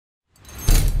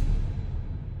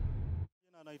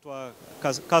Naitwa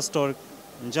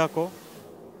Njako,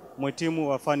 mhitimu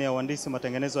wa fani ya uhandisi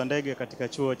matengenezo ya ndege katika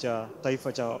chuo cha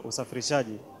Taifa cha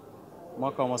usafirishaji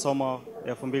mwaka wa masomo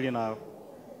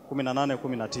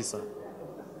 2018-19.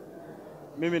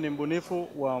 Mimi ni mbunifu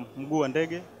wa mguu wa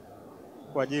ndege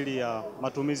kwa ajili ya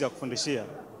matumizi ya kufundishia.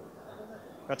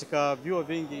 Katika vyuo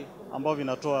vingi ambao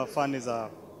vinatoa fani za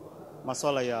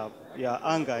masuala ya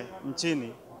anga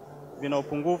nchini vina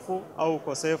upungufu au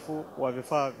ukosefu wa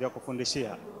vifaa vya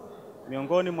kufundishia.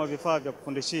 Miongoni mwa vifaa vya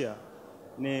kufundishia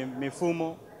ni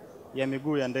mifumo ya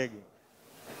miguu ya ndege.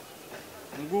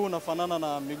 Mguu unafanana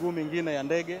na miguu mingine ya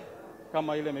ndege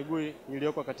kama ile miguu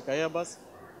iliyoko katika Airbus,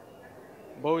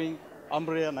 Boeng,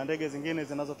 ambaye na ndege zingine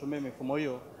zinazotumia mifumo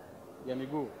hiyo ya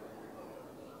miguu.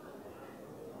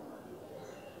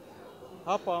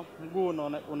 Hapa mguu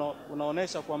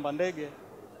unaonesha kwamba ndege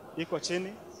iko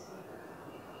chini,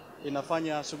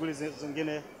 inafanya shughuli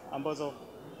zingine ambazo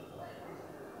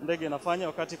ndege inafanya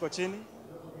wakati iko chini,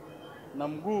 na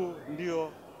mguu ndio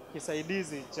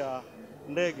kisaidizi cha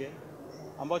ndege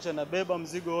ambacho inabeba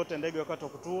mzigo wote ndege wakati wa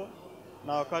kutua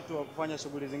na wakati wa kufanya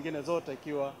shughuli zingine zote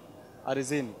ikiwa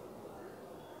ardhini.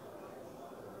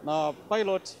 Na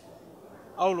pilot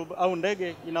au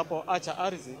ndege inapoacha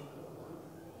ardhi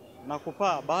na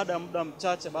kupaa, baada ya muda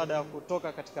mchache baada ya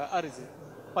kutoka katika ardhi,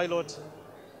 pilot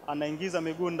anaingiza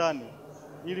miguu ndani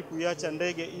ili kuiacha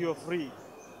ndege hiyo free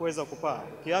kuweza kupaa.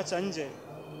 Ukiacha nje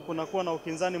kunakuwa na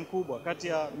ukinzani mkubwa kati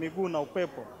ya miguu na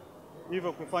upepo,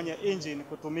 hivyo kufanya engine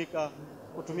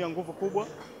kutumia nguvu kubwa,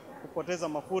 kupoteza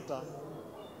mafuta,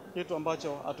 kitu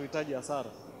ambacho hatuhitaji hasara.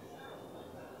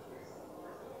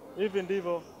 Hivi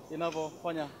ndivyo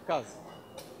inavyofanya kazi.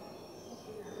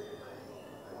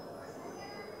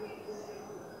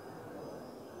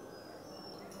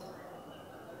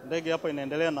 Ndege hapa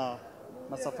inaendelea na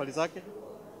safari zake.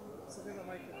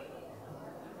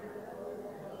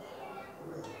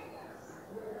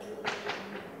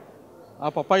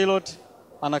 Hapa pilot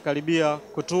anakaribia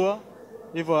kutua,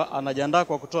 hivyo anajiandaa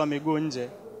kwa kutoa miguu nje,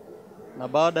 na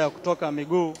baada ya kutoka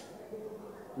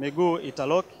miguu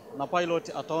italock na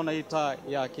pilot ataona hii taa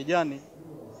ya kijani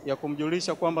ya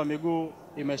kumjulisha kwamba miguu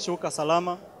imeshuka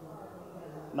salama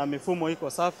na mifumo iko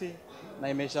safi na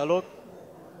imesha lock.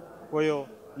 Kwa hiyo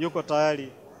yuko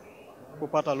tayari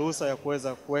kupata ruhusa ya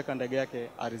kuweza kuweka ndege yake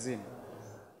ardhini.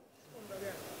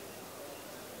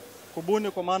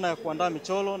 Kubuni kwa maana ya kuandaa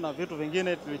michoro na vitu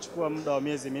vingine tulichukua muda wa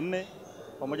miezi 4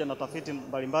 pamoja na tafiti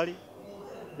mbalimbali.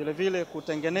 Vile vile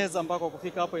kutengeneza mpaka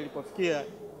kufika hapo ilipofikia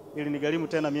ilinigharimu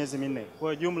tena miezi 4.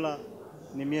 Kwa hiyo jumla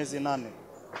ni miezi 8.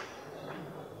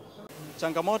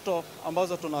 Changamoto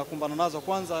ambazo tunakumbana nazo,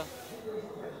 kwanza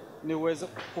ni uwezo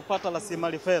kupata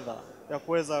rasilimali fedha ya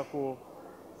kuweza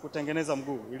kutengeneza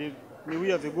mguu.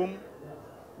 Iliniwia vigumu,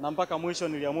 na mpaka mwisho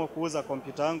niliamua kuuza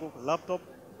kompyuta yangu, laptop,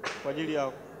 kwa ajili ya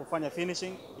kufanya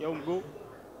finishing ya mguu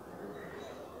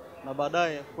na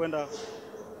baadaye kwenda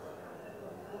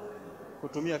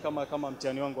kutumia kama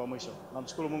mtihani wangu wa mwisho.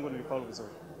 Namshukuru Mungu nilifaulu vizuri.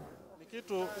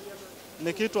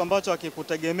 Ni kitu ambacho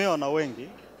hakikutegemewa na wengi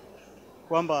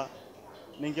kwamba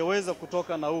ningeweza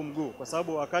kutoka na huu mguu, kwa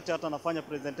sababu wakati hata nafanya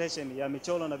presentation ya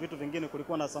michoro na vitu vingine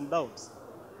kulikuwa na some doubts.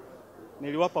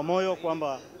 Niliwapa moyo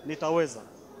kwamba nitaweza,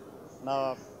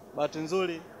 na bahati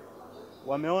nzuri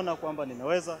wameona kwamba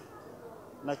nimeweza,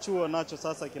 na chuo nacho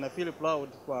sasa kina feel proud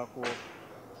kwa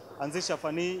kuanzisha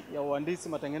fani ya uhandisi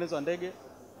matengenezo ya ndege,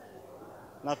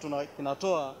 na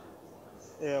kinatoa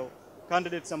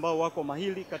candidates ambao wako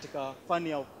mahiri katika fani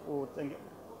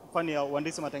ya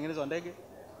uhandisi matengenezo ya ndege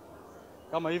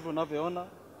kama hivi unavyoona.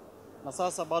 Na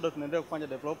sasa bado tunaendelea kufanya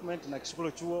development, na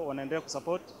kishukuru chuo wanaendelea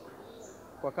kusupport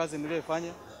kwa kazi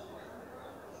niliyofanya,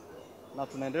 na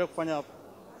tunaendelea kufanya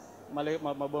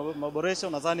maboresho.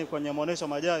 Nadhani kwenye maonesho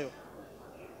majayo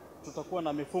tutakuwa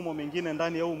na mifumo mingine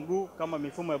ndani ya huu mguu kama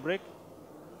mifumo ya brake.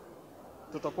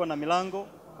 Tutakuwa na milango,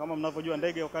 kama mnavyojua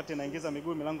ndege wakati inaingiza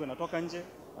miguu milango inatoka nje,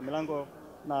 na milango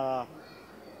na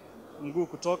mguu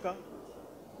kutoka,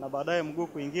 na baadaye mguu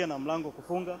kuingia na mlango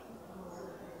kufunga,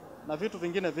 na vitu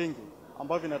vingine vingi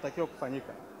ambavyo vinatakiwa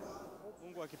kufanyika.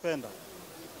 Mungu akipenda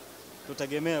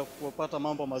tutegemea kupata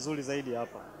mambo mazuri zaidi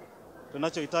hapa.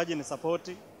 Tunachohitaji ni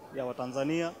support ya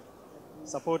Watanzania,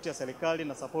 support ya serikali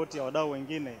na support ya wadau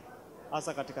wengine,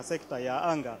 hasa katika sekta ya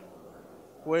anga,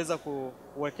 kuweza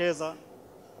kuwekeza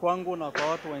kwangu na kwa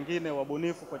watu wengine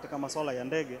wabunifu katika masuala ya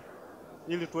ndege,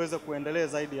 ili tuweze kuendelea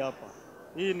zaidi hapa.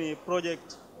 Hii ni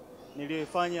project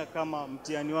niliyoifanya kama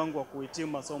mtihani wangu wa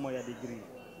kuhitimu masomo ya degree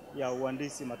ya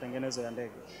uhandisi matengenezo ya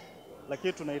ndege,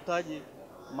 lakini tunahitaji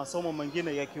masomo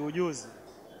mengine ya kiujuzi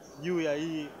juu ya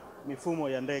hii mifumo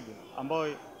ya ndege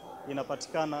ambayo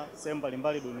inapatikana sehemu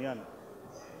mbalimbali duniani.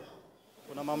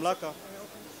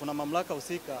 kuna mamlaka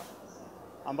husika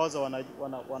ambazo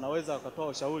wanaweza wakatoa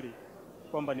ushauri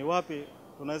kwamba ni wapi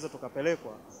tunaweza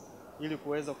tukapelekwa ili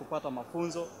kuweza kupata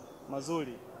mafunzo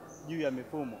mazuri juu ya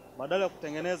mifumo. Badala ya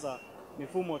kutengeneza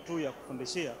mifumo tu ya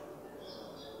kufundishia,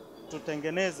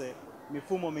 tutengeneze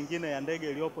mifumo mingine ya ndege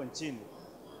iliyopo nchini,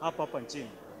 hapa nchini.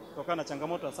 Kutokana na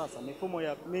changamoto ya sasa, mifumo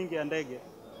mingi ya ndege,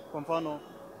 kwa mfano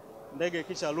ndege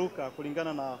kisha luka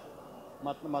kulingana na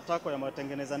matako ya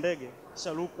matengeneza ndege,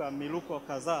 kisha luka miluko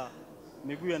kadhaa,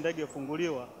 miguu ya ndege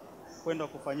ifunguliwa kwenda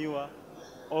kufanyiwa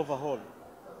overhaul.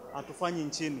 Hatufanyi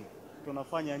nchini,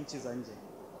 tunafanya nchi za nje.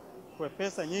 Kwa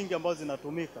pesa nyingi ambazo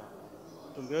zinatumika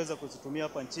tungeweza kuzitumia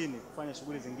hapa nchini kufanya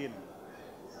shughuli zingine.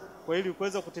 Kwa ili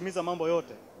kuweza kutimiza mambo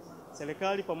yote,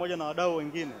 serikali pamoja na wadau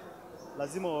wengine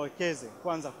lazima wawekeze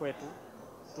kwanza kwetu,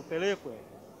 tupelekwe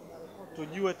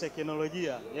tujue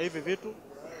teknolojia ya hivi vitu,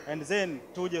 and then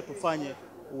tuje tufanye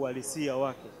uhalisia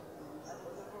wake.